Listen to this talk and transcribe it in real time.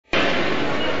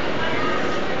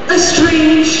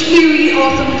strange, eerie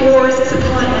autumn forests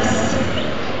upon us.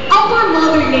 Our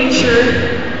Mother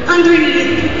Nature,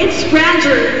 underneath its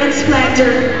grandeur and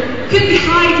splendor, could be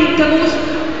hiding the most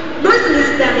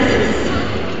merciless nemesis.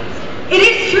 It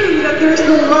is true that there is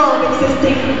no love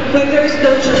existing when there is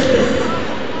no justice.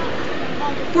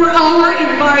 For our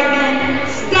environment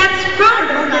stands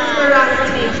firm on its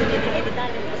veracity.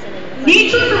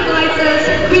 Nature provides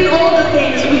us with all the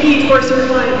things we need for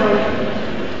survival.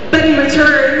 But in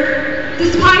return,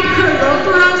 despite her love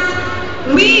for us,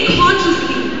 we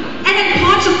consciously and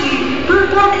unconsciously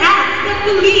perform acts that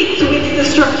will lead to its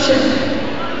destruction.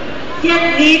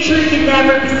 Yet nature can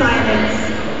never be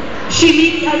silenced. She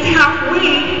meets us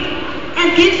halfway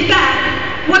and gives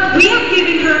back what we have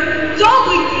given her,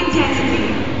 doubling the intensity.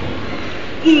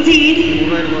 Indeed,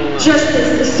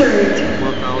 justice is served.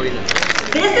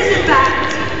 This is in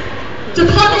fact the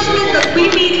punishment that we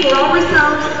meet for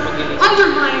ourselves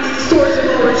undermines the source of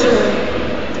our joy.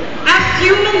 As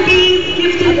human beings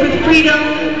gifted with freedom,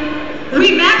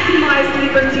 we maximize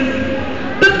liberty,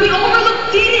 but we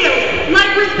overlook details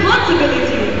like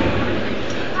responsibility.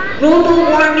 Global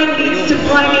warming leads to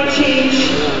climate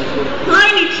change.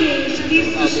 Climate change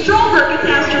leads to stronger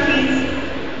catastrophes.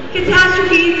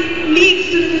 Catastrophes leads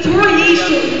to the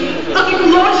deterioration of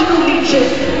ecological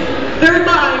niches,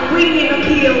 thereby bringing an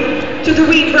appeal to the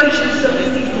reemergence of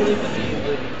diseases.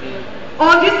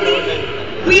 Obviously,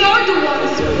 we are the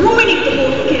ones ruining the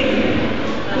whole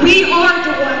scheme. We are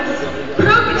the ones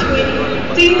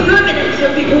perpetuating the impermanence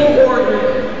of the whole order.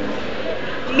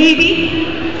 Maybe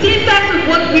the effects of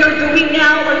what we are doing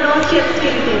now are not yet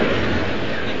stated,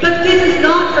 but this is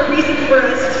not a reason for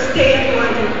us to stay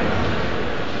unguarded.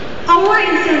 Our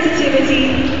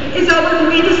insensitivity is our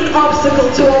greatest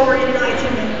obstacle to our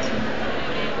enlightenment.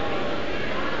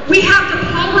 We have the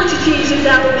power to change this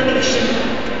abomination,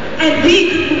 and we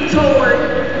could move toward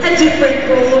a different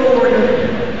global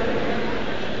order.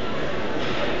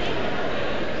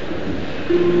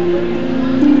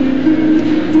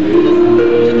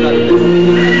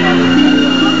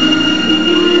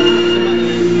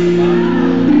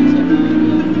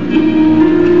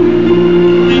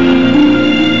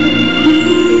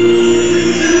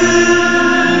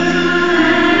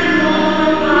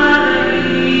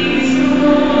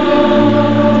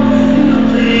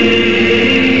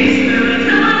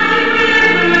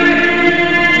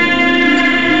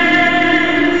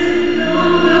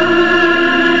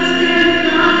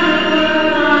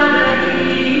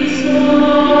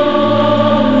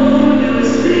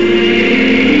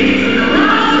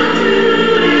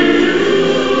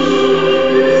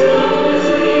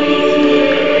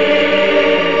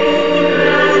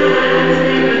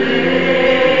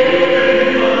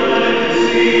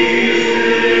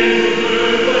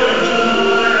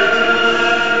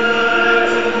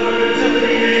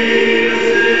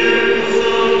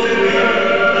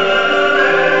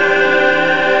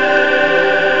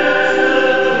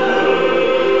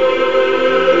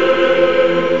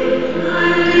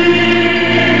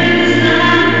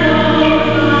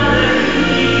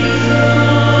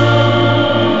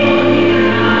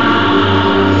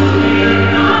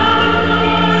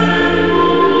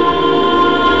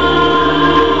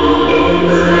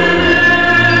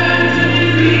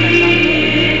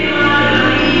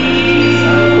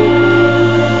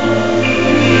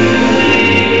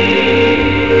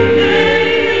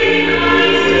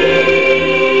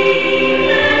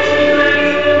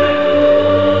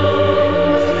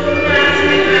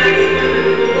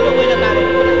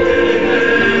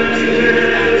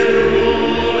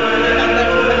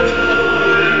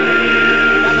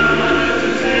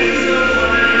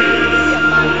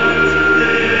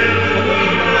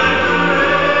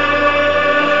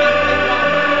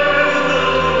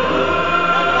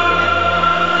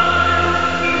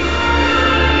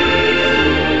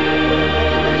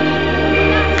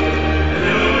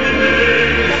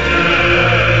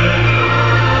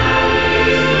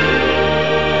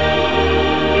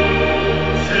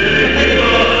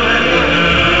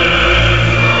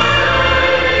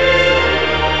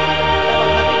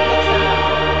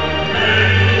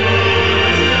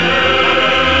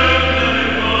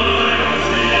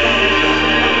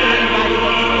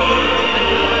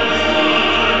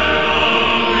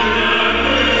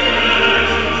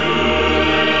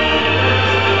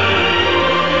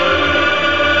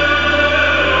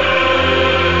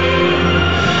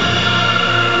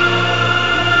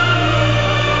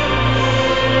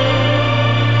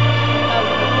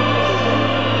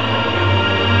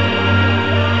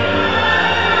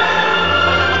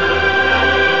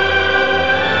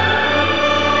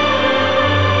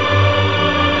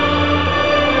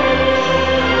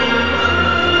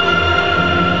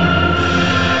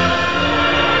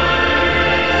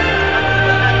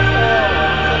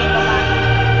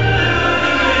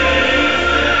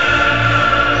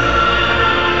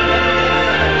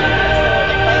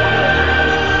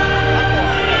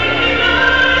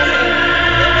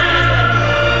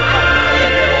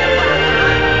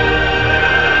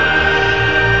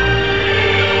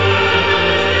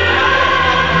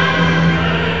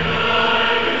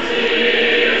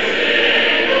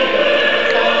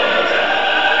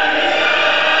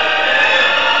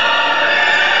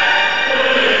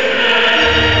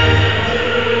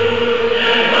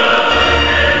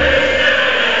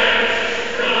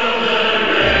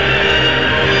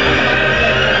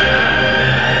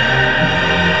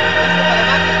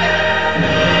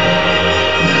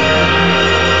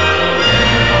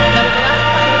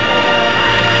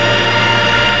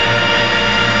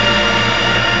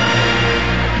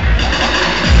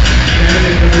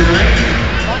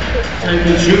 and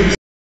the juice.